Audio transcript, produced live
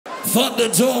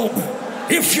Thunderdome,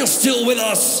 if you're still with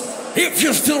us, if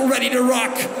you're still ready to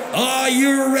rock, are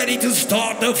you ready to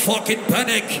start the fucking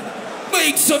panic?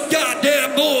 Make some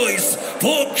goddamn noise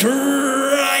for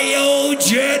Cryogenic!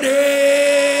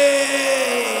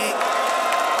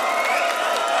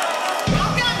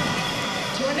 Welcome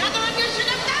to another edition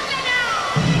of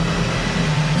Thunderdome!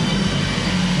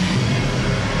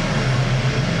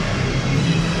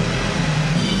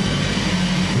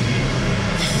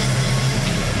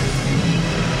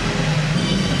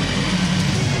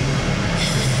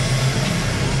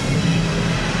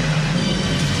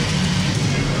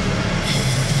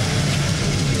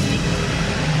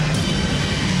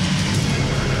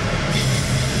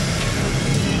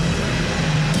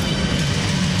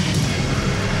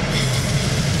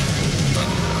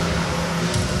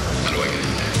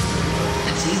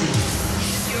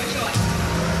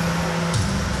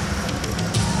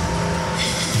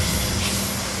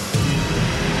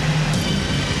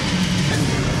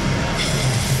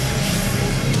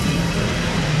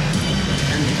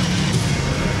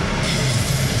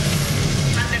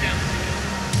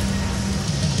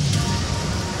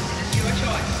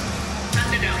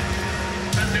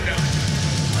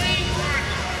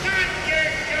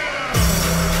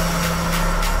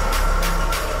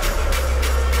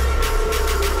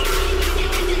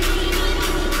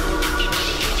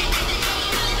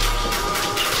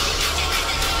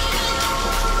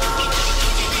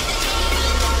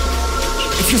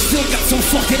 You still got some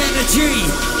fucking energy.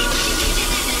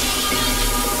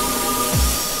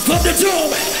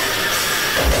 Thunderdome.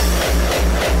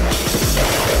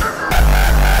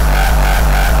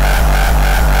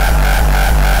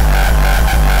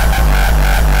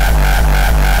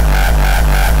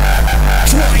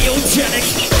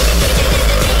 Cryogenic.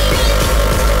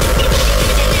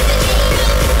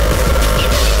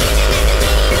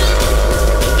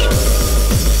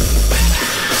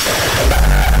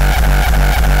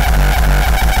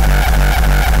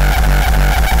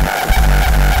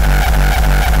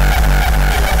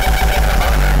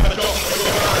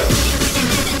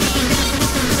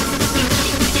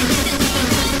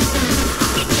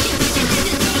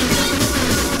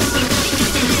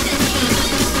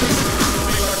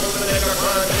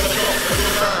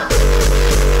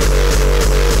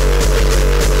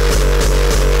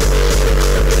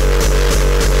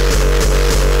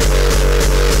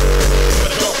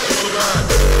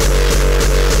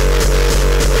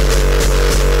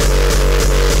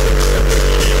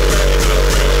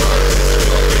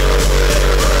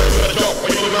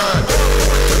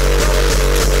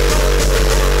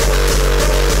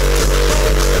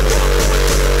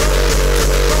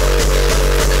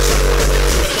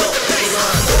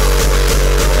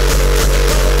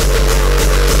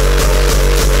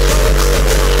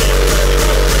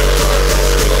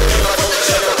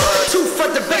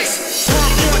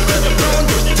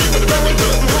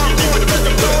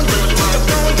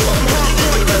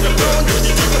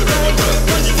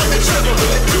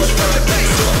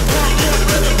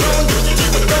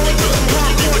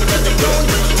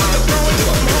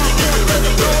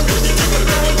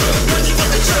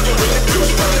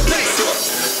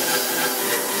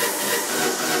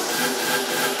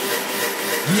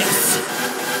 Yes!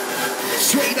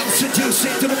 Straight up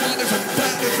seducing to the mothers and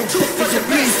fathers and fuckers of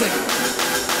music!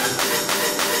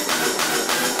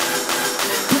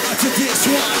 Come on to this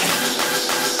one!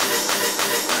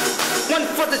 One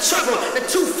for the trouble, and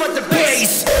two for the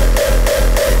bass!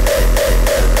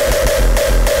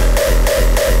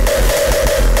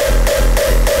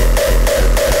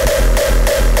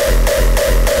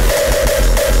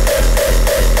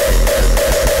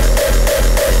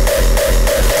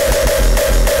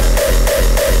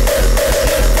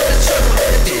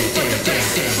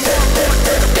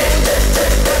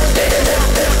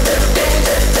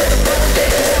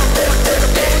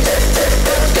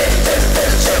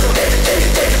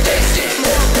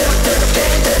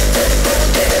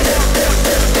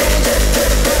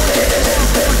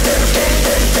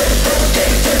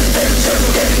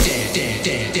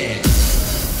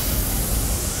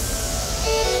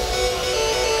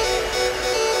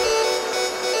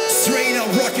 Straight up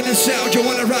rocking the sound, you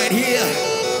want it right here.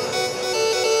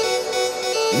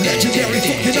 Legendary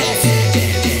fucking off.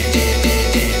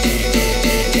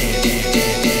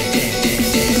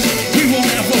 We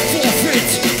won't ever forfeit.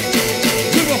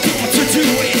 We were born to do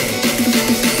it.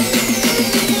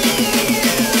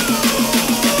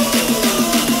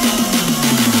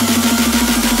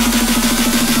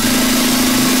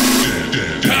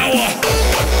 Power.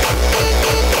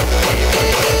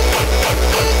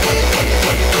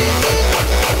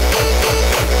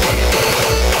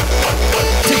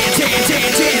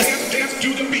 Dance to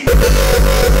the beat.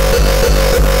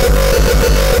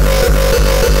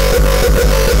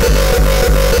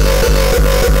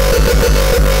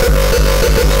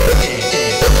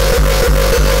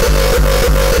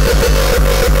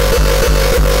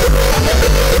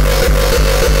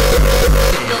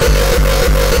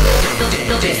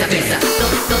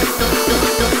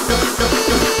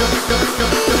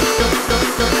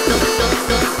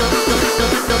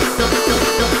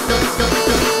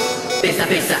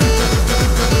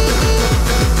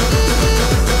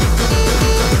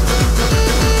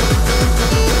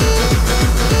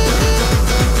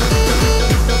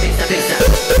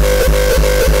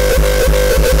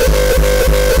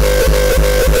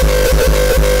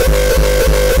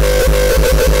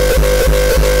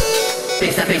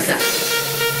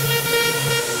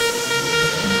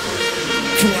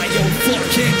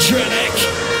 Cryogenic.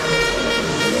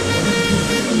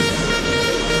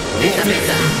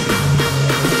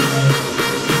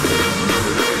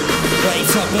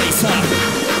 Bass up, bass up.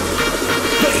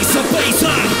 Bass up, bass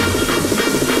up.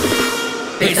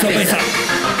 Bass up, bass up.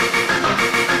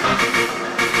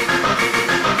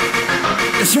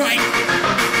 That's right.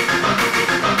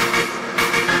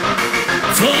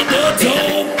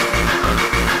 Thunderdome.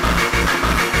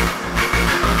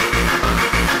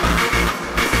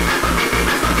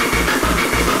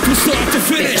 From start to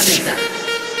finish.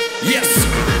 Yes.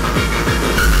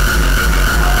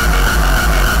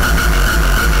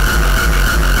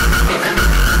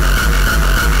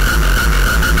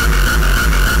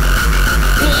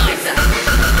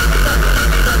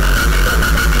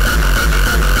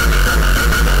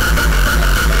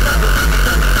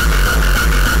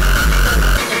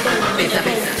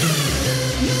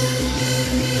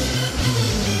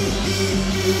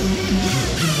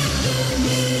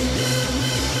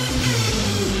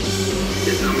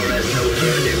 This number has no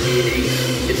further meaning.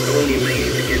 It's only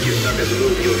made to get you suckers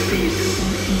move your feet.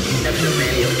 After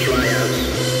many of tryouts,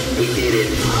 we did it.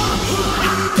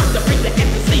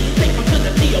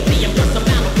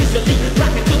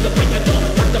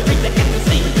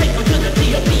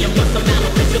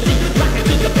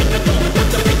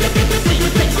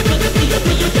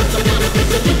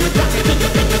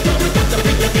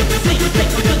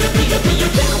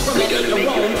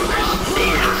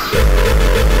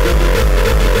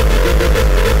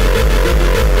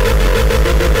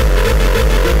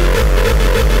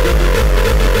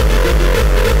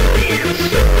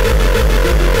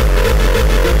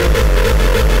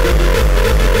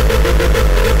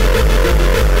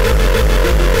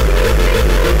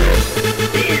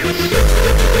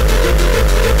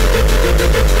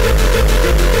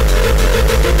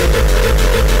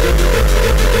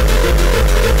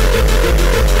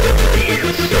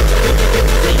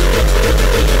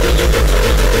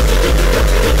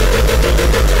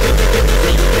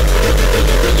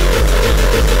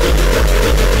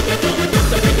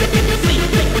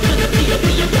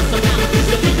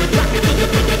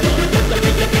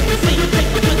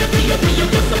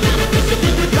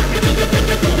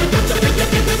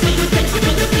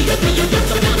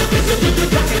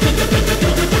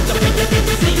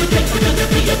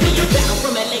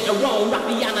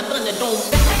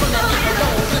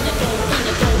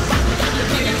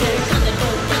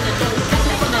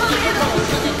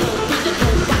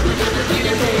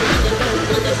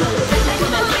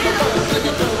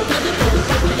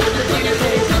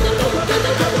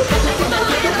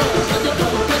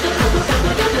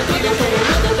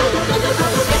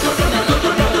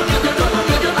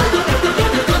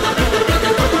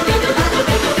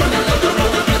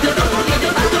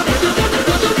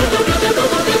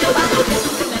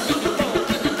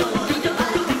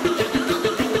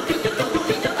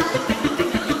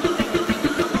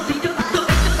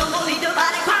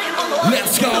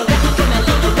 Let's go.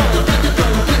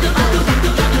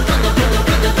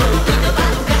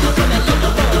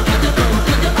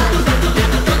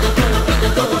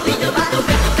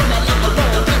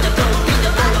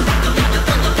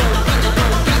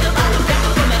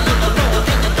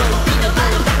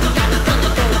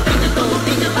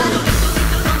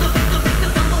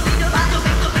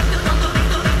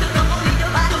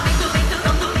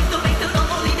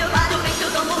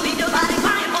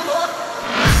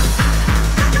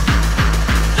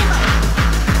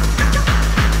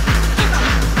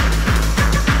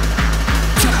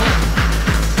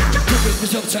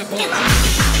 Tempo.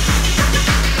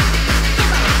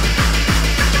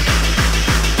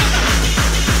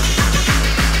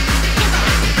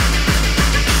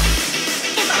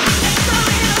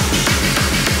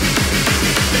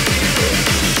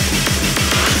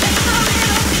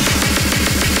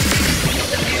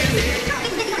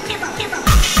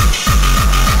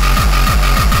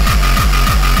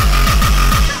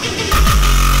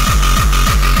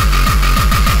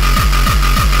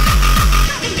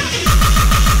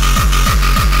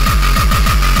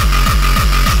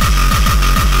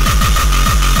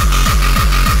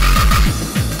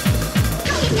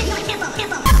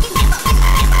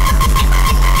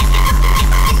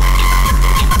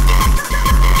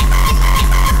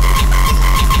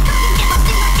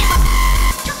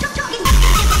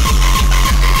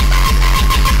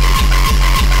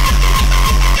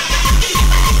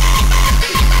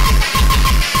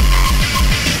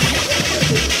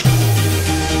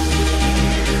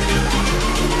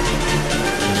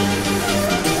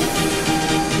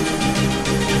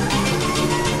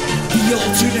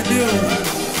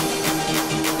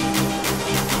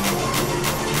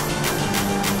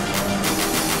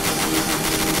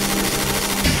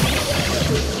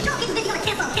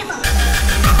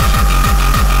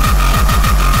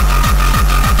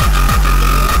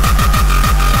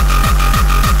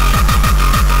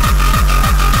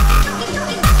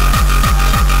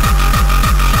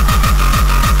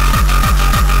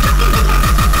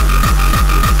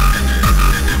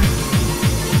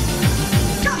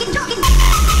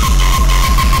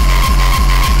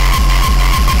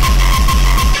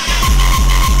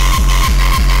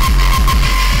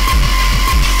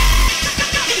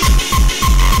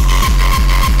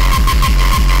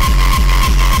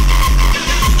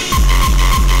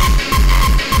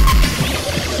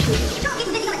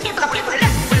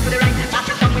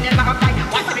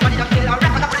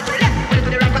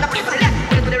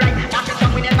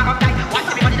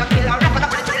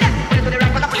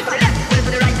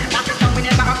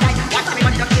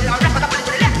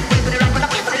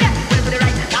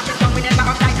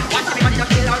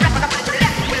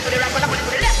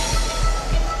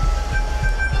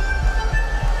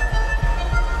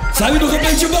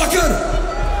 beetje wakker?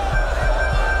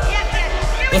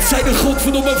 Wat zijn we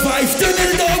godverdomme 5?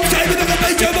 Thunderdome, zijn we nog een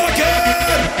beetje wakker?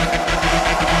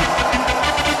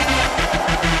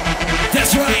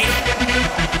 That's right.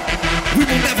 We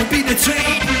will never be the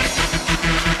same.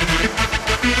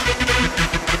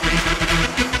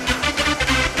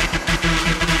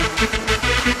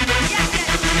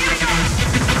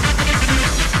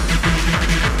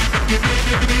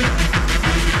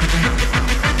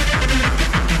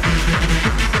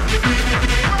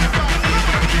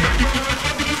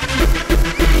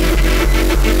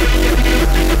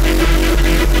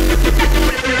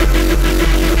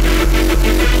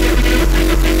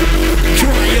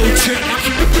 Cryogenic.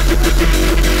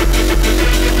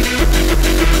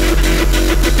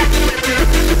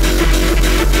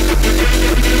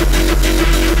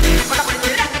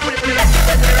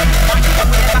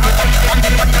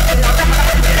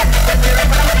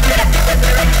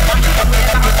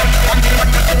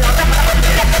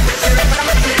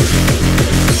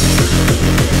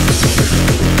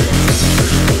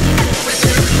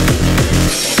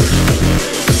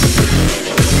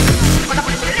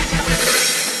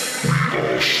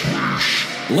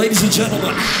 Ladies and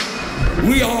gentlemen,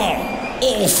 we are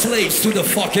all slaves to the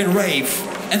fucking rave.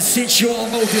 And since you all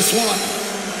know this one,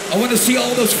 I want to see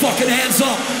all those fucking hands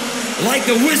up. Like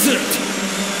the wizard.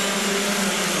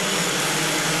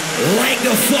 Like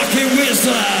the fucking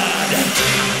wizard.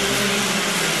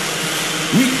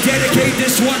 We dedicate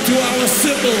this one to our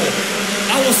symbol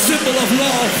of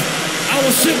love,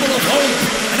 our symbol of hope,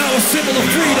 and our symbol of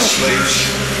freedom. Slaves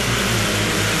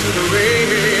to the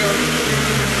rave.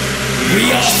 We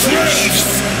are slaves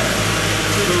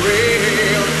to the rave.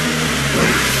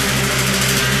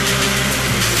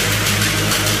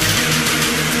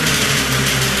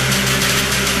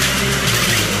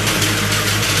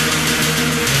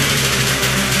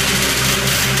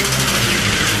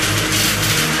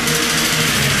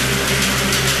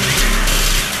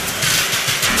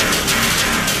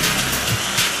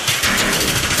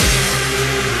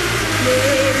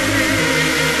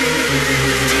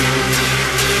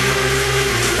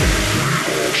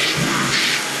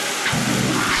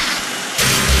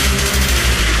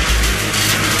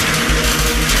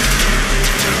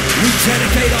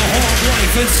 Dedicate our hard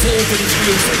life and soul to this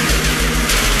music.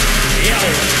 Yo.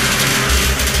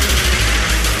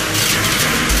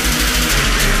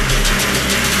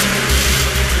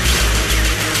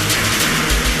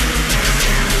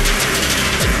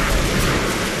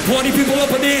 Party people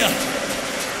up in here.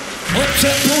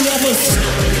 Up-tempo lovers.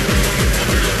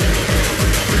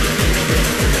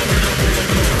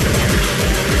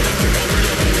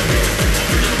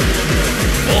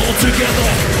 All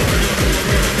together.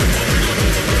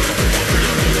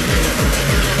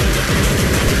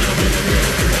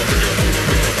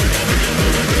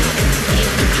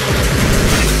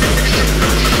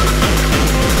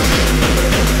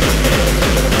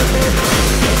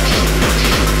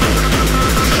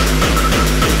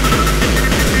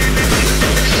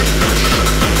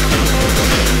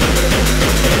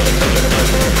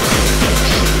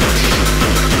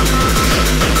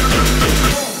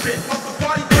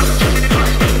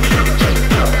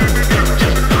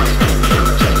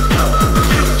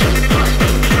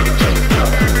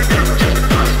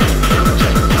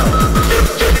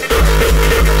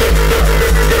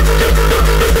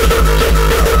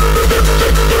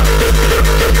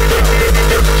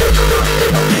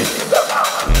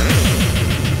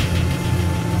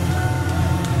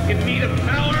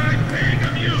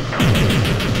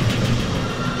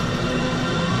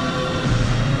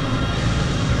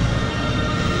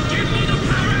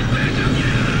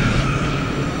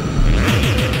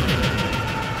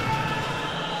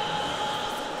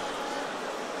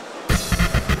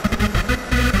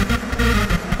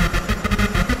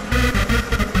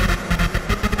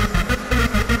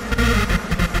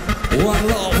 One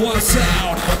love, one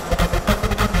sound.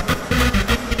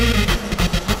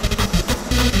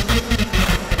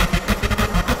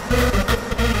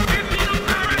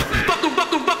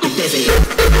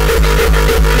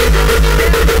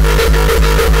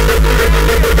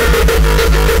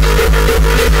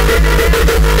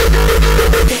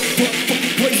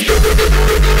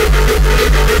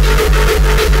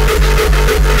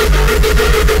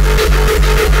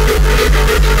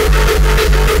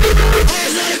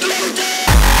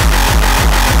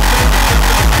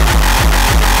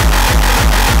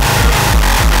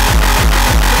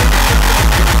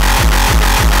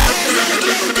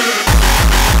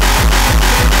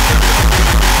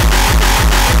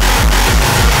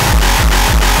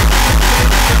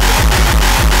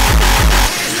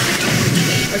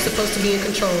 Supposed to be in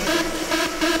control.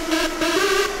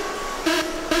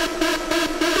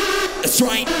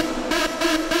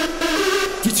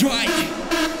 Detroit,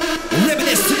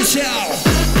 reminisce to the show.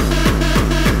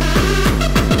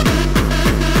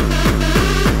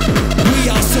 We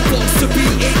are supposed to be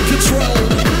in control.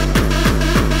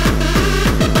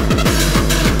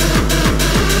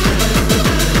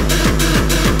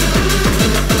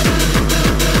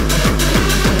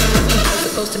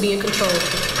 Supposed to be in control.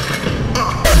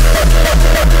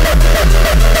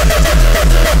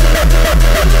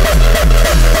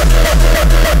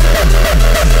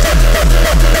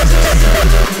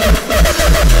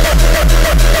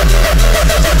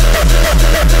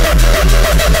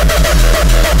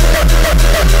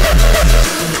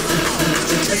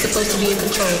 I'm supposed to be in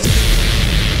control.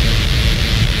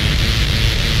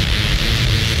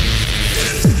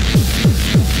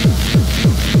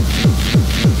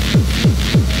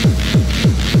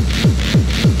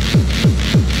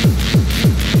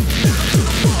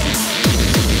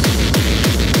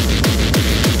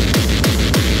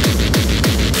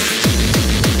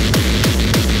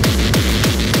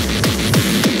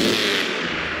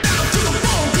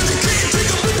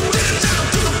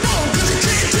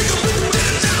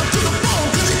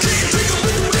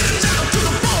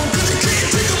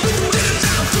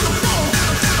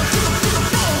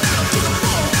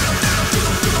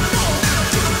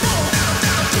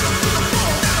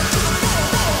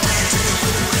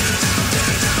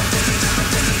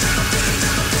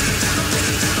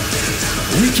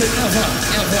 We can never,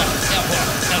 ever, ever,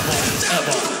 ever,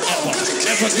 ever, ever,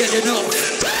 ever get enough.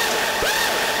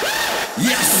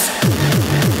 Yes.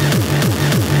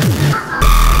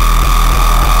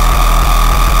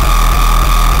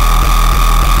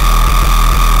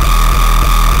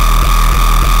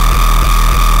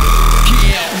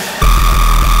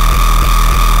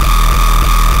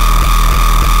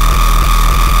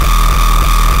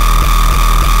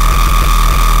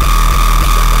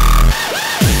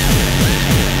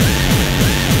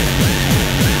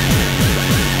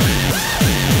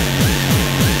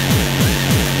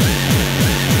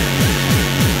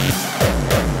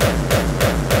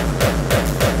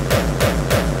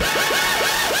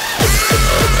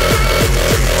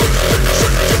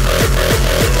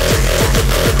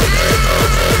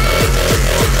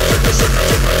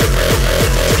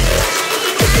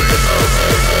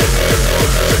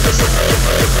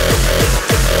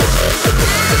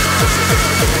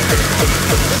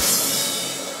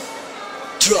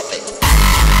 Drop it.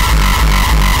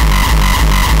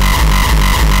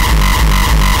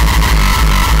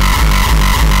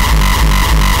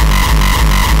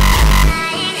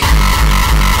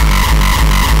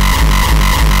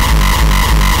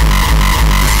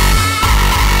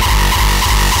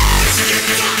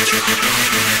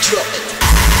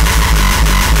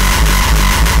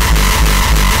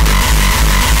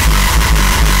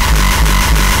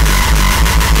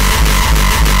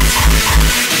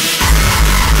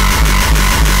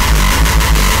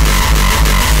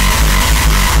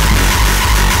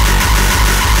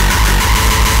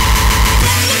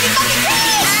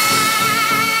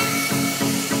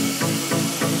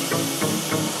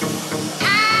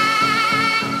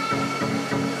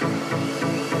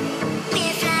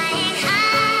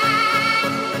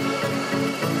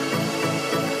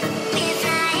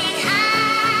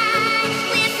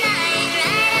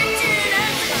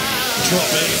 Drop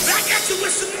it. I got you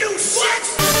with some new shit.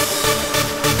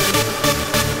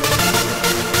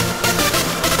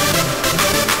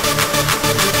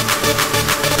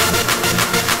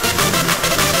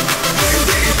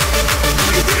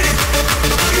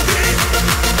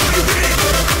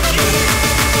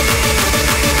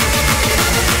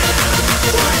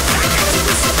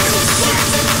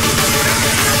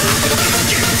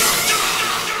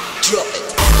 Drop it.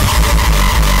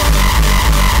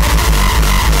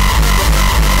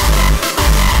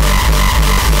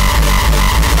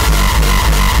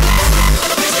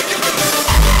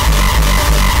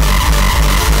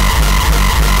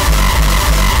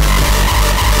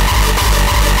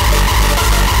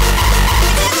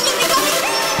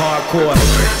 Hardcore.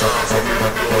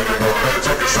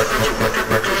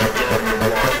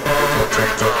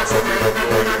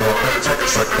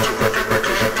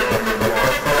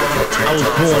 I was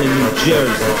born in New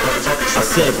Jersey. I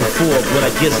said it before, but I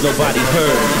guess nobody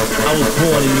heard me. I was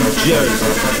born in New Jersey.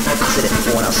 I said it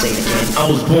before and I'll say it again. I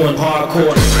was born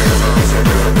hardcore.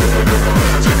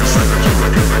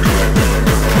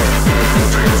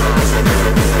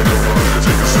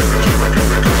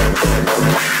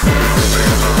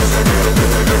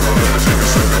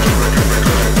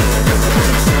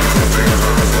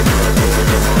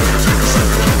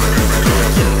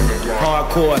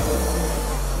 Hardcore.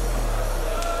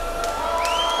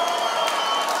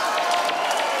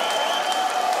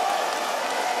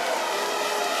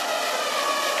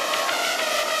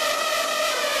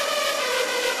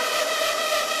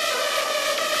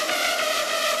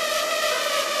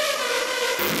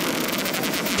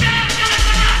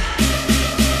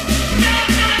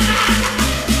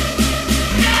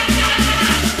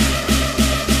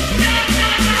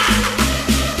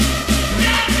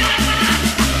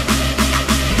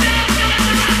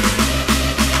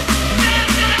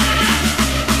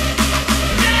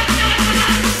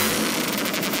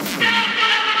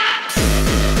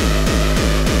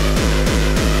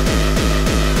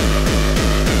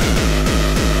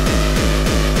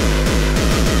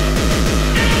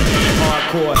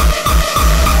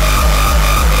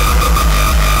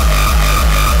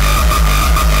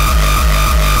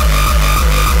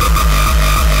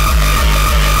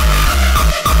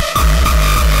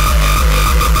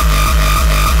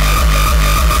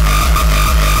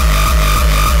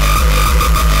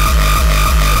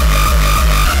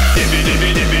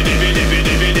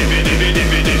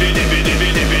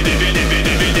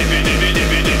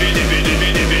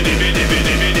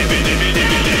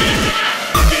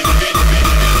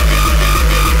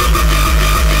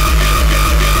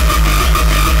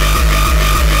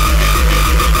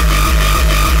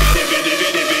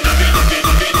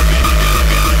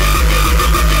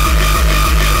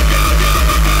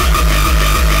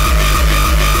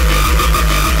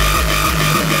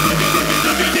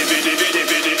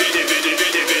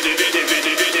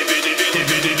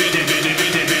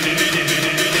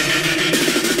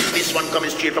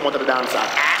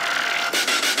 dancer.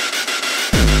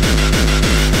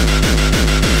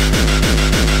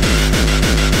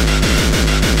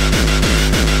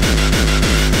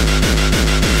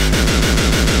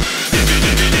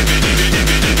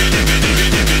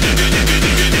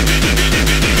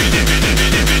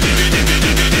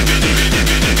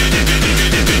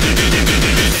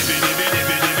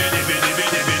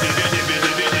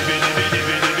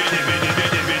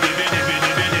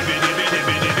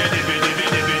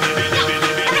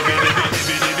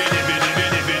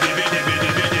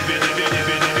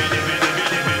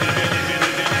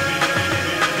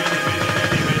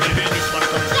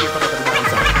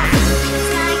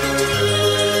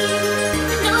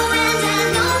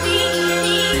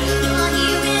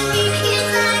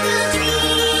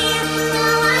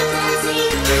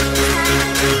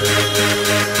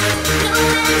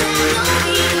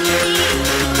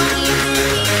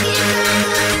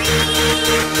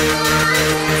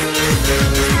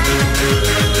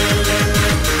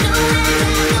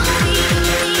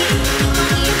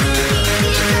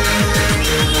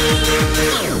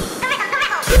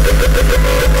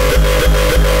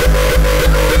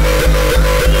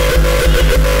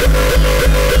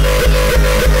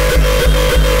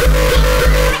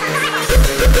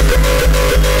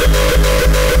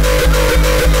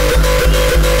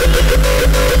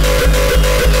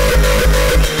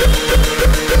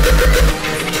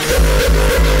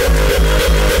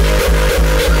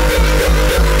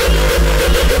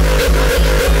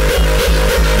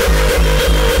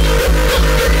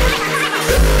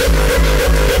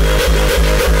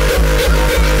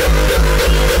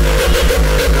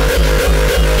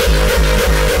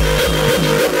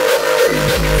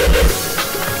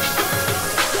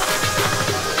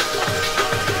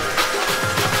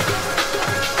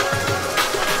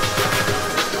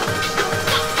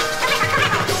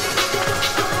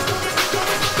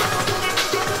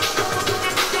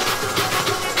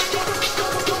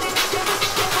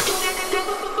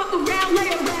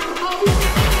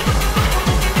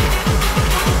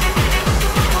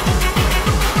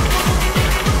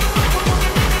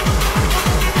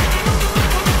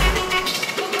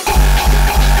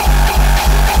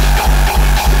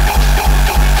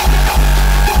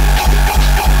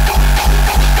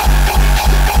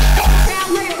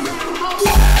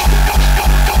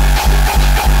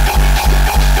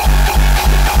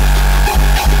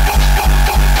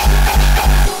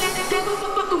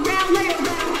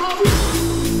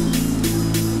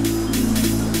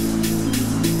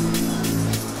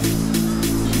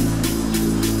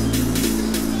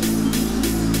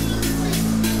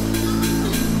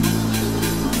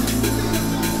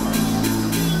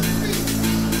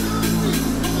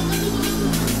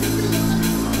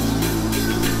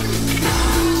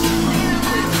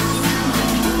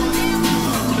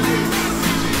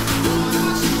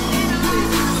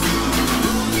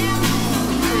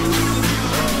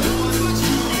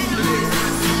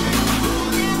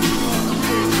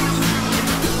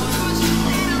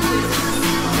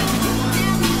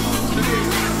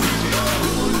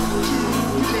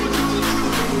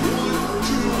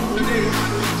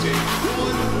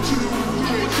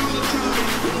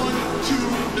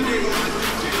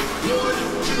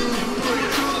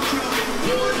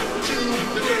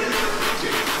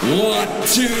 One,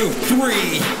 two,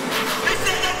 three.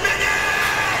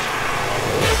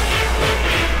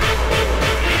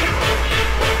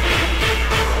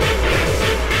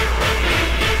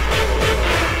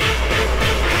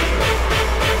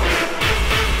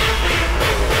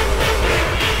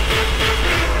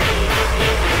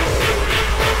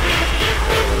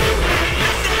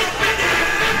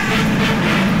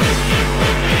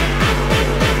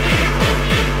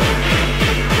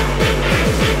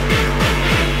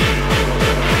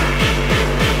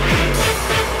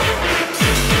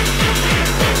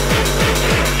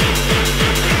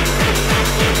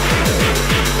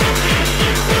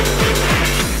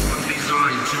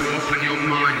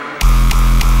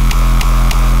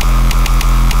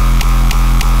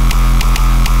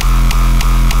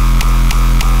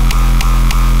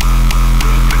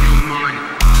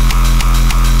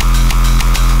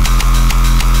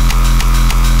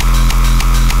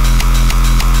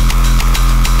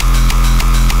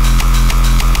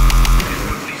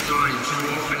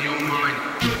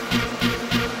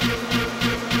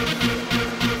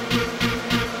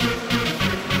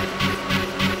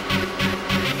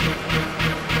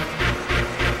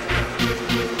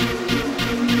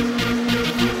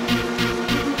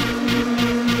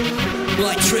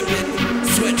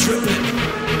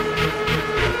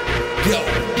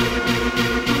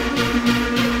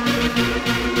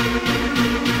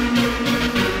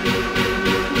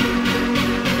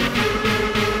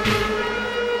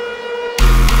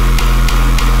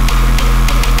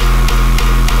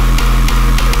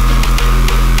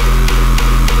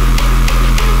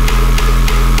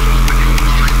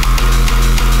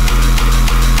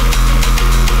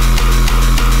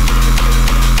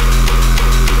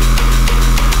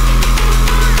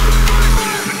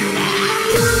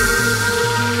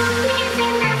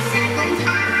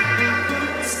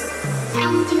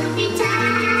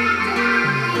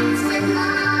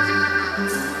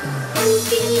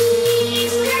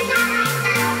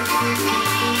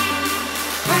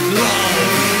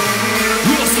 love.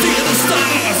 We'll steal the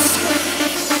stars.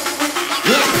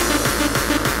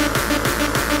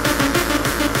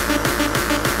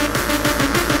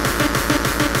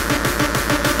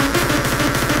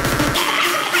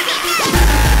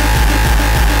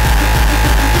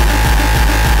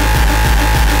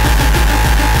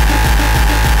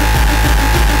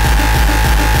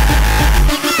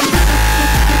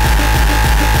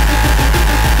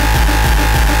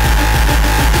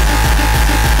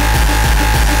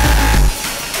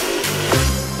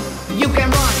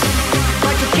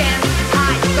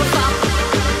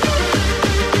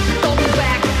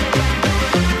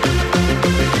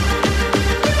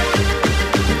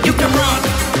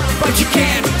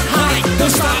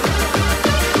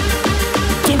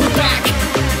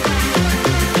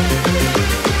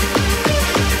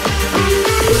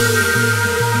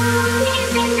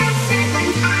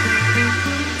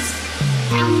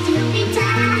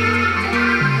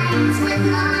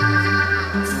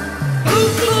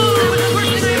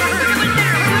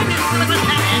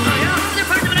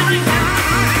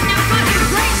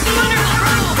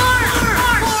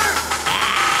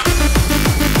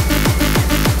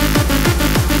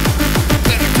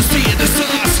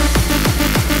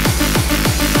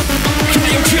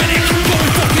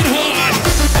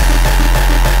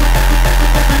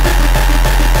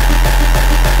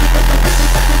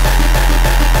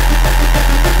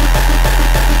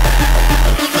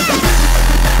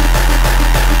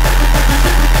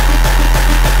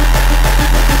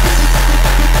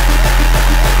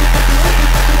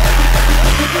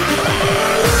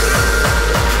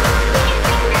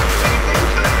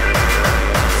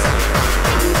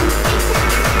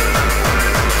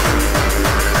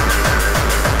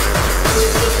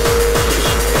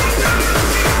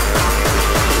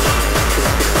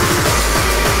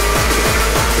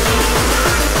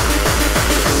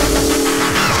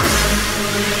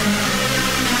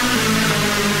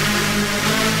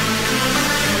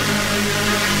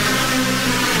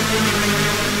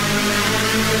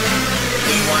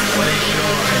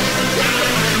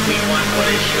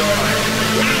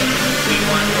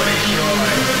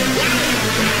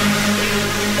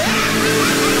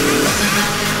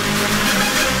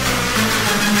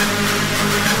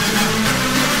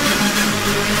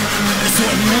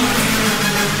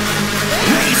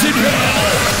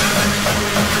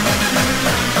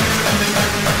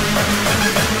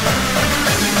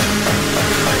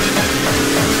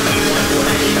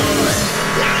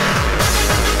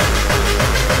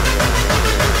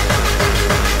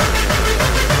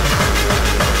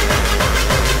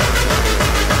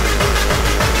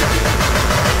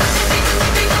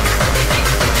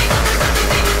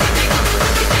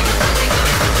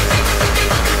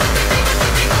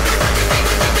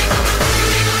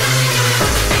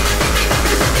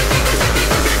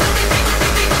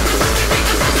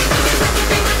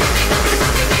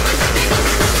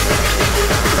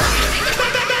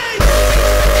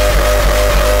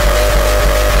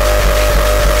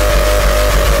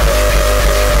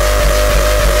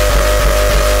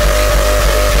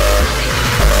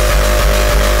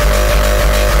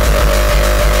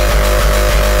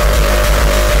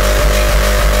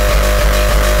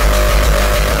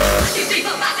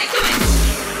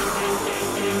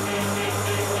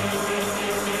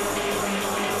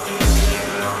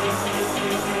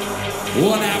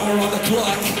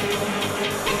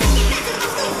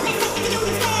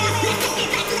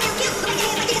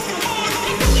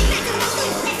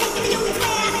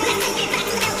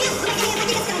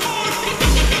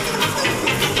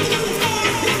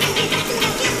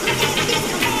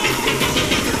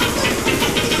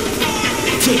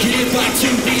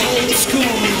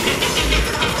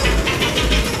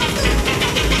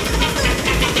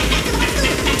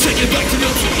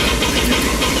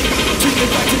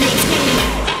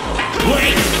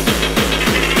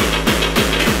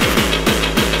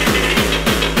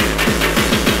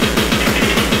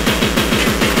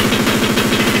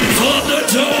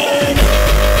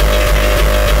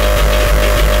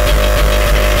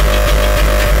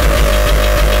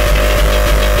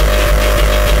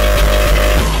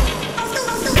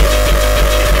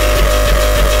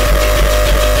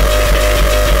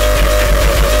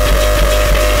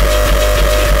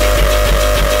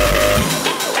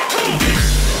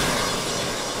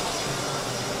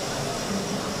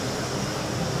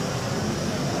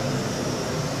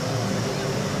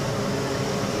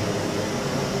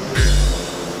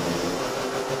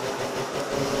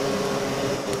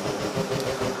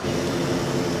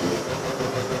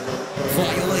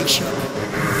 violation.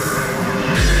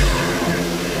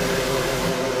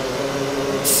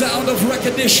 Sound of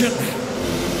recognition.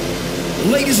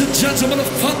 Ladies and gentlemen of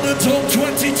Thunderdome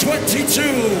 2022,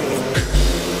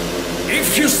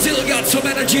 if you still got some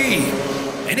energy,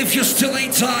 and if you still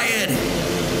ain't tired,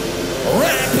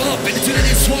 wrap up into the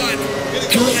next one,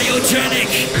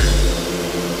 Cryogenic.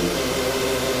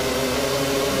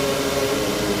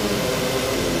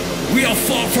 We are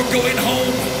far from going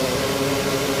home.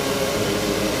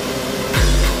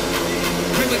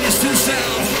 Reminiscent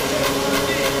sound,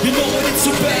 you know what it's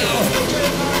about.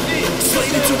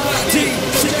 Slave it to YD,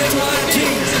 sing it to YD.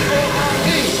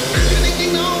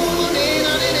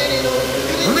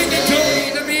 Ring it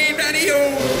to me, radio.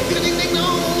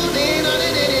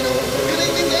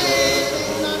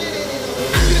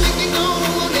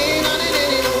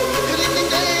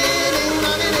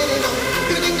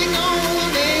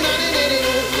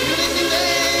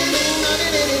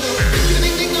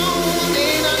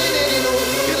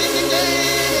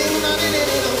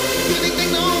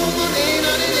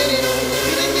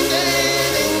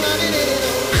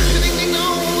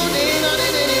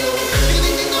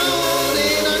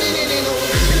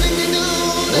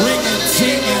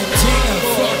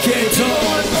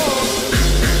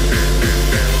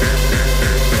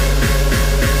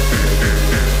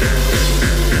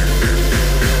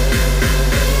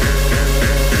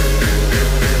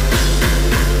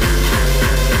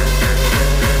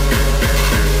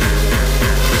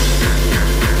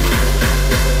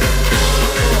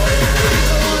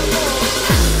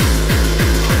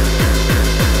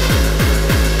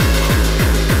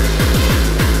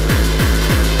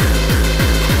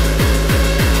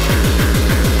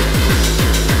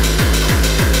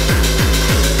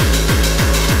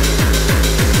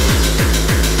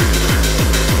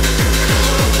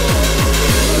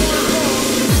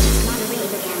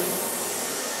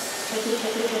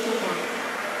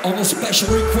 On a special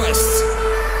request,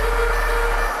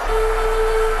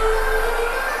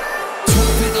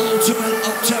 dropping ultimate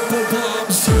up-tempo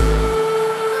bombs.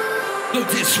 No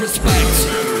disrespect.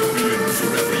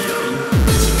 Forever young,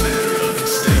 it's a matter of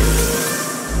state.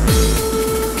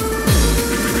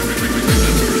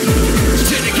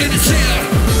 Dedicate it here.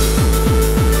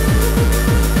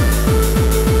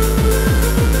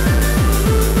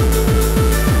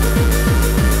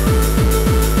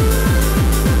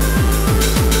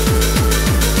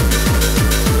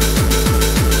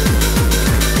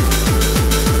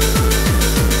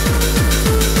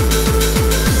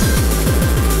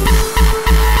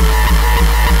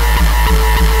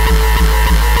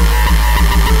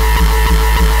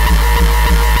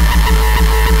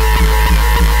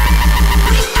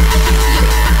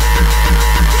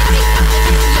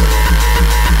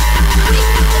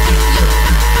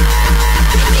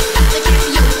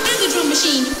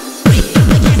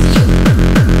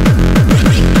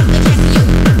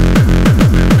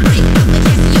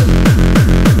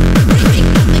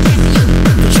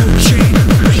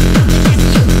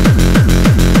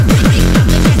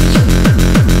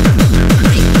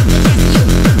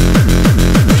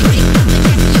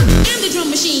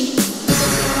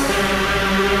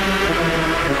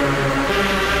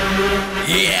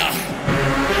 Yeah.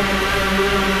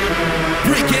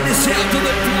 Breaking this out to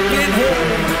the broken hole.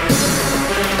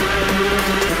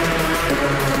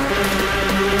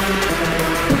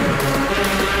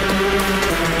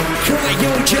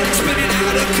 Cryogenic spinning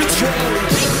out of control.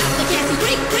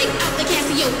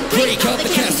 Break out the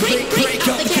Casio. Break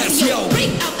out the Casio.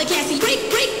 Break out the Casio. Break out the Casio.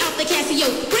 Break out the Casio.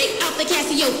 Break out the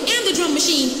Casio and the drum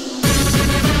machine.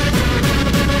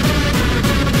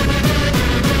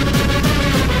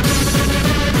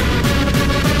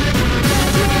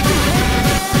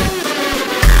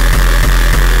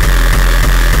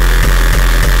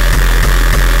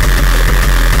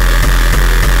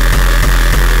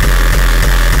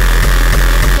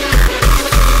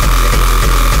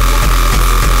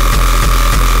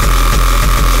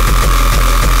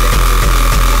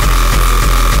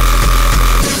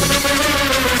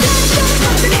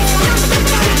 Let's go.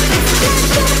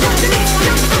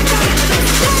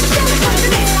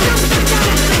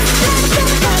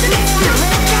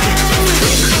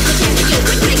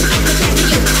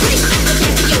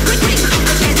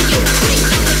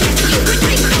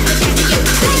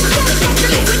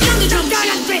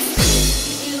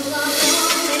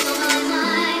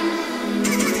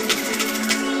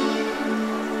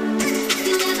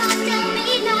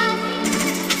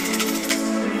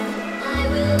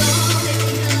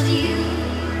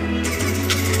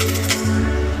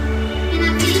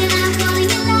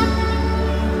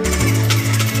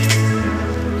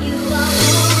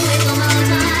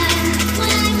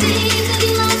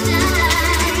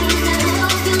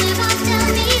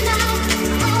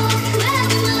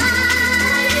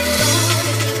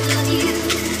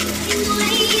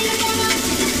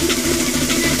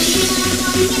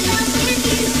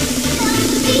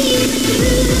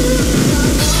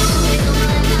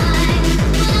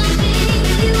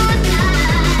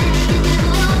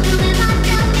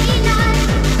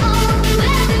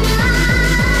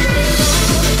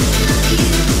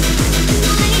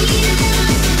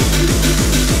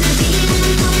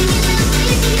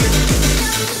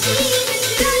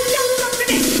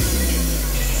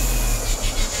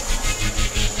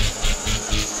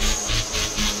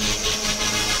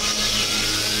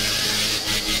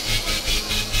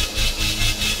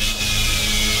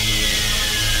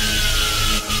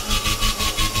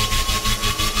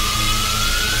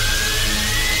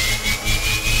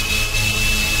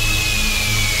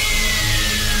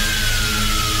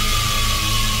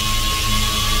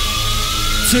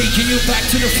 taking you back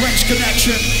to the French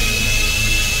Connection.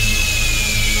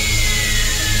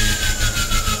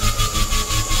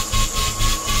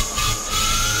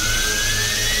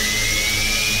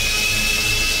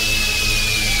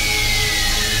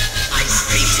 I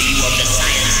speak to you of the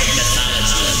science of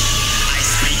mythology. I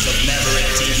speak of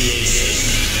maverick deviation,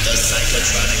 the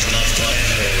psychotronic love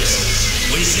commanders.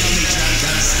 We shall be drunk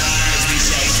on stars, we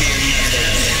shall fear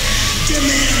nothing.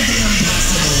 Demand the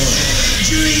impossible,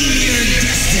 dream your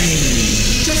destiny.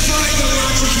 Defy the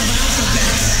logic of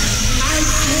alphabets. I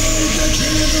played the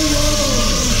king of the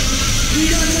world.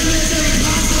 Nothing is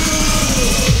impossible.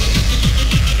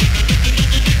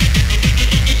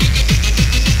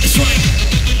 That's right.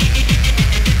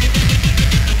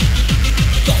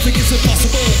 Nothing is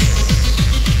impossible.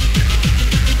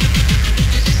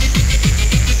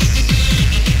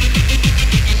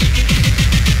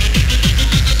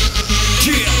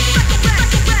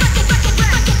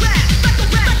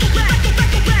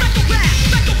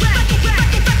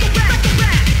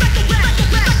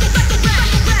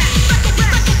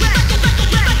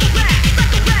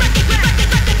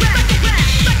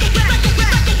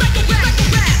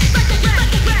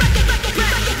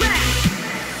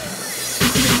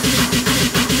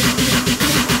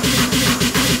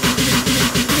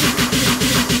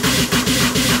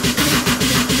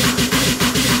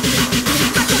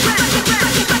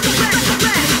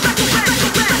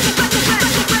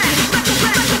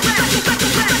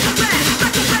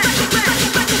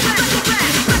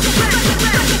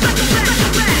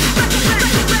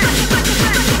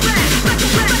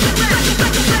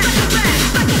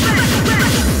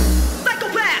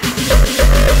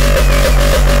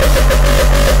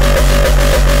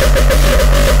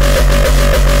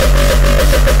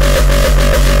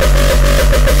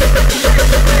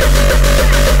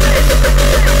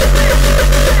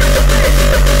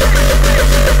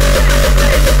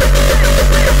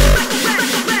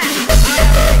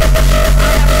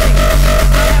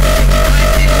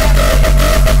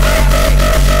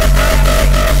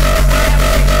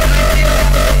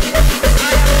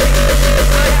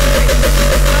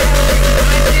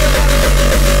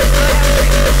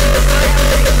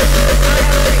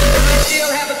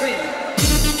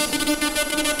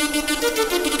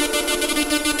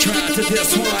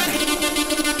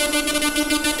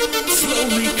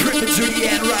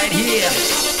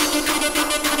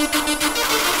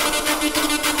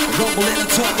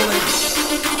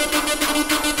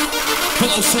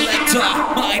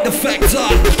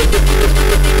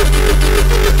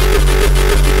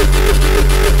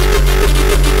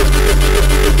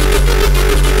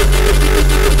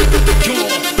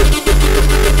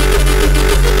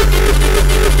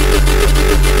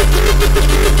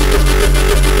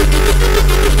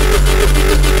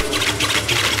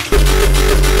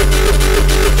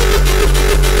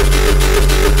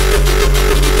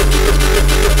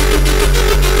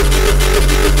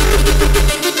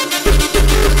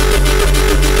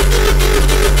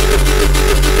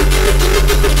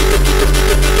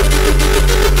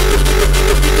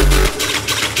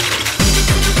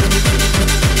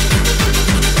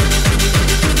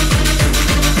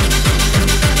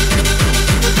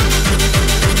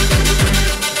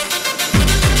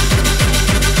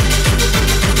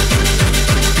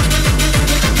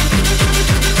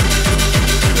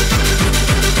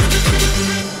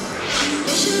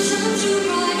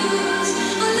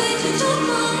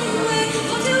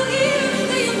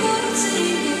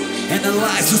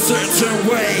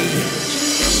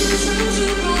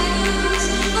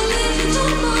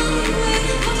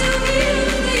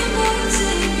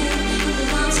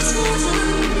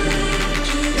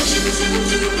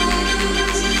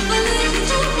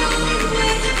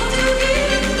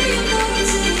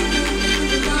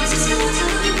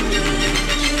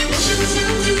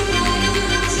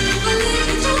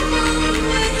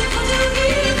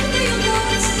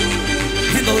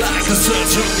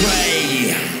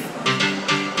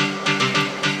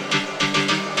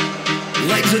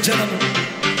 Ladies and gentlemen,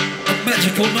 a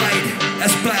magical night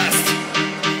has passed,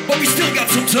 but we still got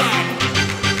some time.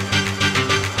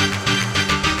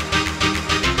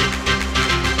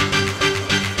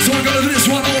 So we're gonna do this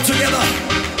one all together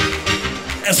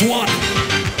as one.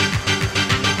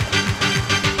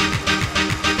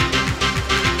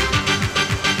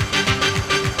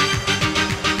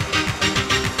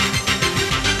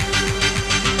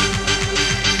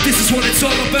 This is what it's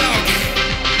all about.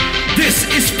 This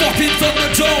is fucking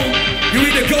Thunderdome. You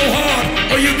either go hard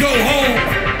or you go home.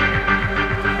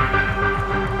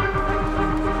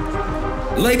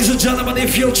 Ladies and gentlemen,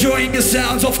 if you're enjoying the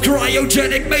sounds of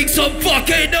Cryogenic, make some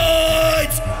fucking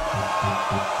noise!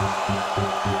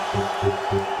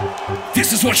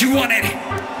 This is what you wanted.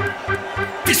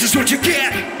 This is what you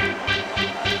get.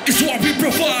 It's what we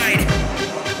provide.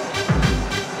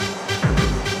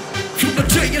 From the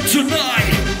day into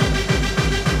night.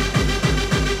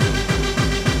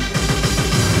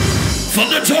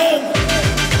 Thunderdome.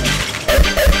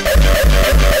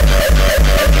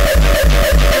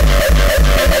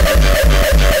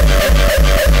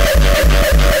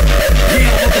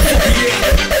 Yeah, motherfucker, yeah.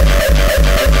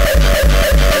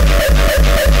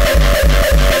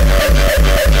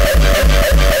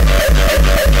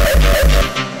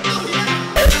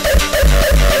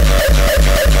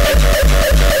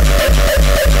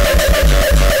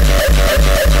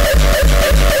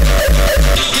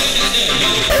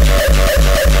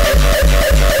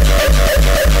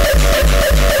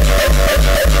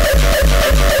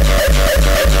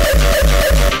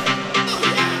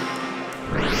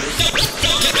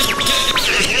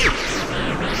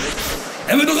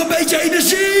 Hebben we nog een beetje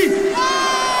energie?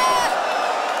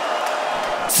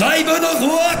 Zijn we nog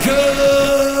wakker?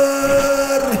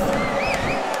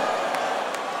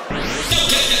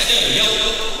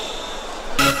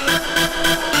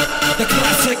 The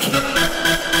classic,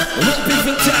 won't be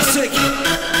fantastic.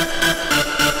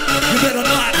 You better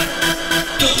not,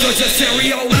 don't touch your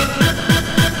stereo.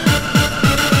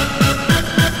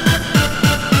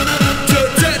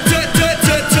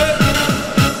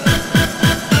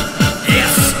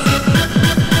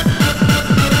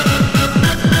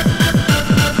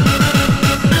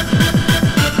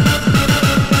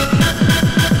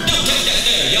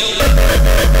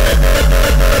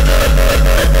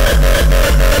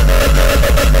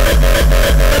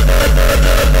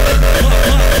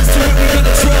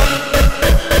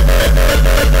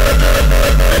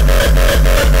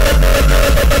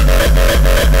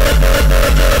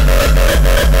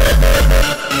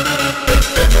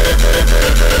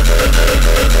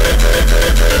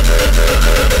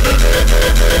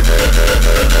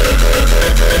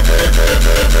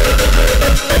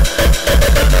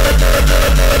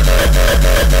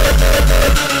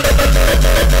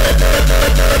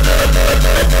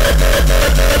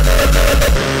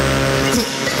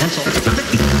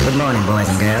 Good morning, boys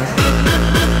and girls.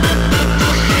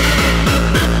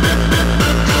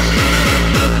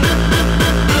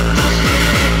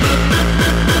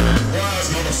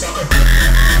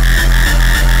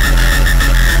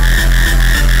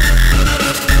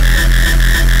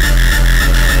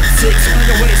 Six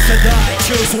million ways to die,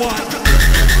 choose one.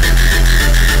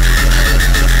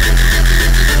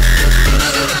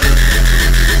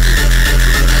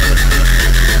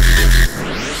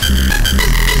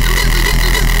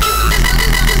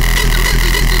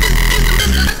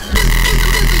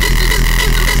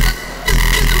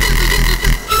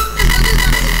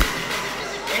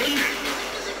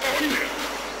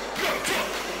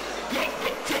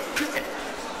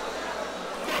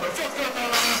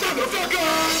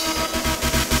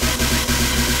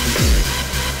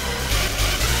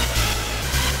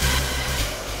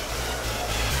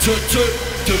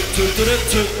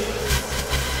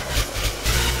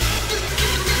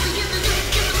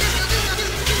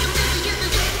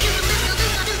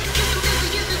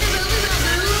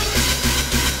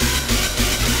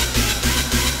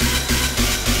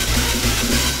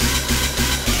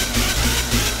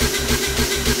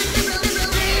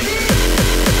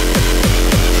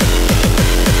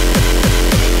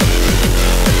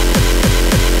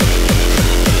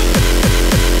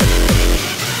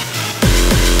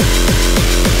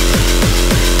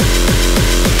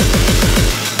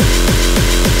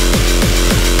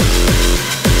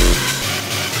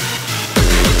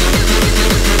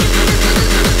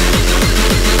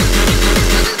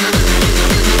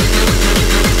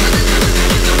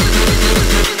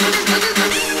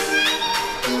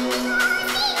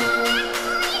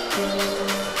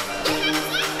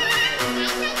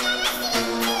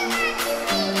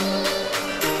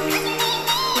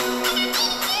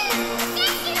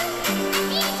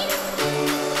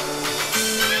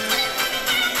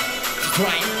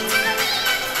 Right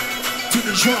to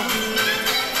the drum,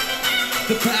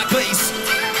 the bad bass,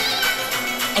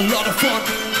 a lot of fun.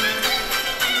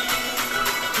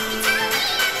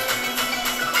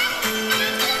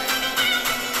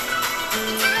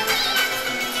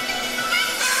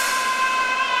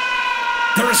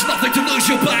 There is nothing to lose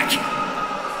your back.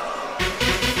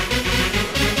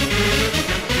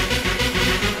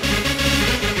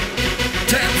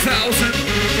 10,000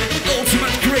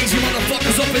 ultimate crazy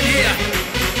motherfuckers up in here.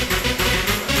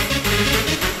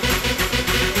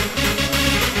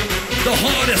 The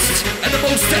hardest and the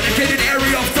most dedicated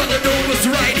area of Thunderdome was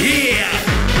right here.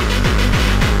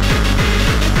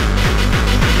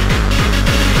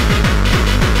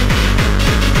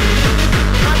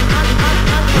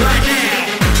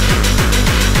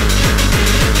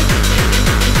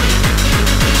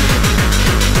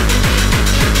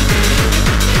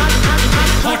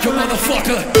 hardcore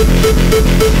motherfucker.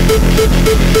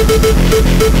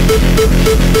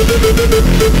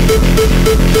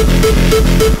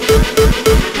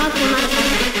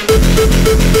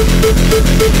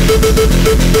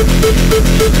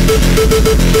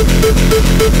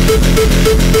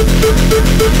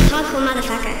 Hardcore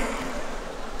motherfucker.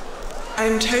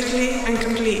 I'm totally and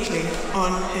completely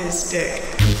on his dick.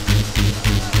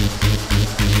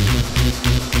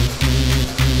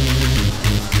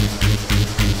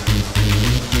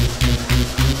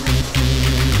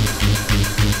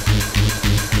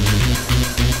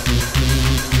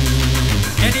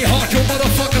 Any hardcore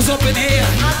motherfuckers up in here?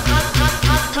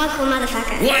 Hardcore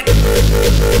motherfucker.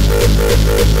 What?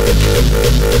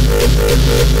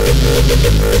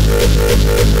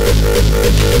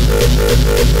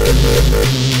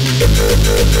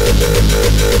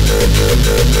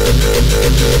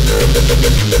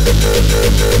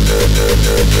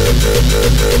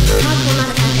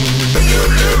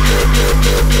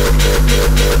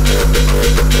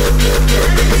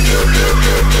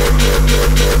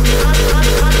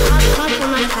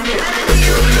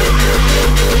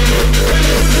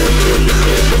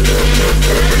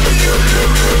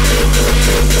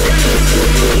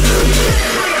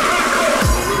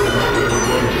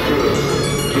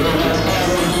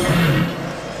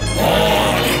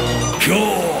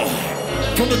 Hardcore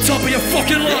from the top of your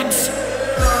fucking lungs.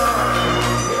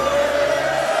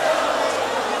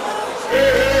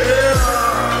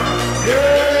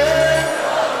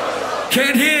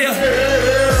 Can't hear you.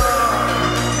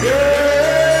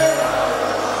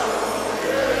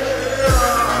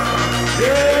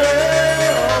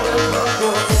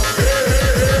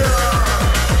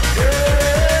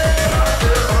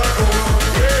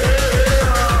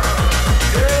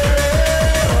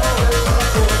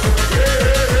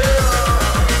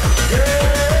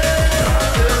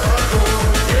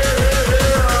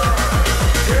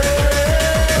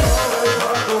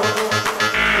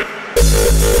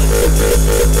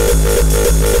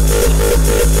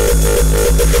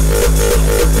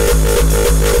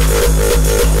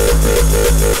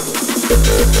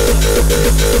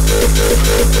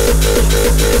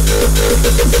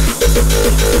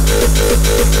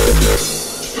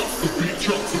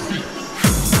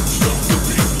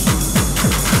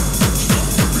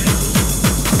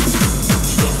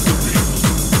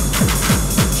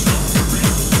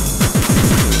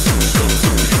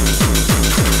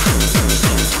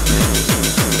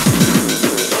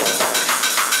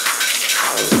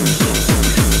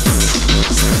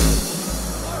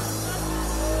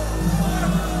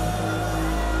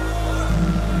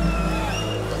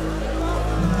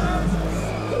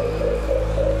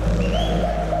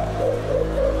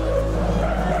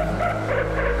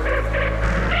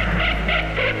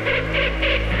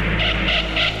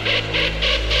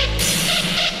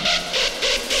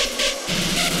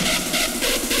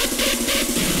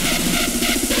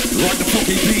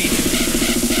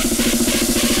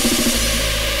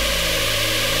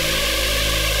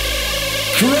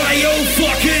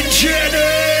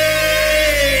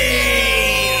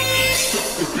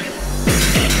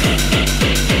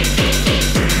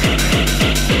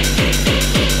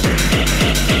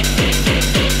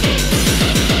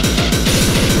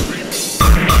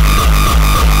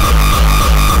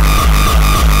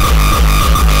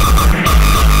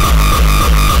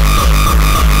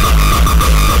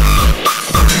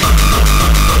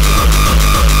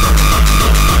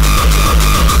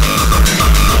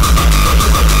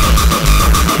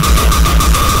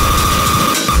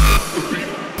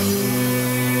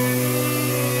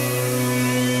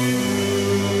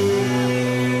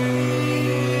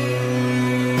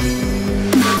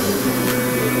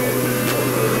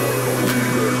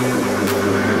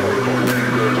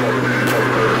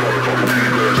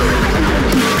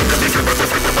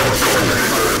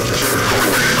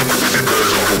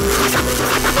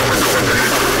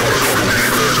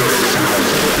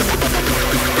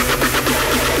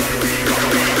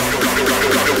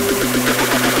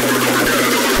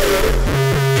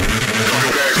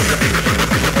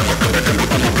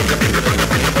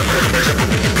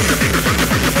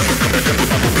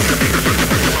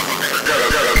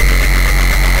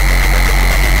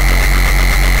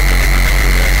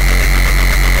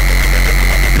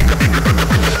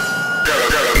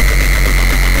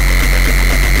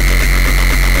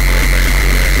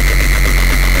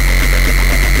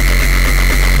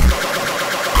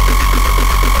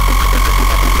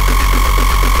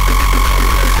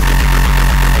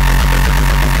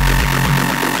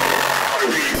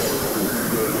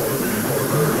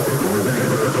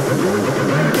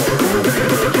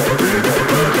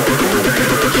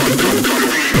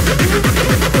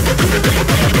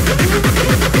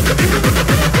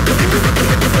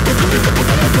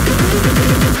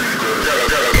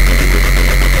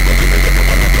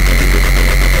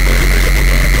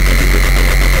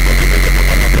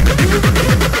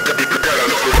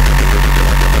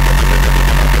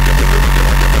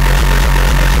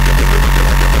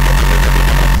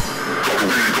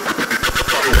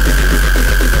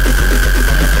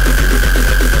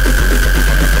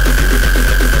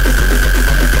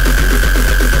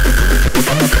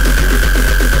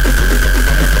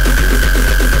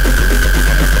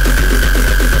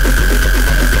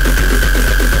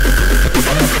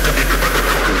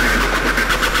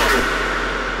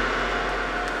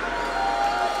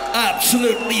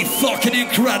 be fucking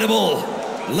incredible.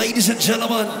 Ladies and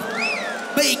gentlemen,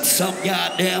 make some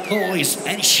goddamn noise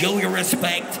and show your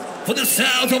respect for the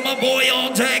sound of my boy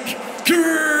on deck.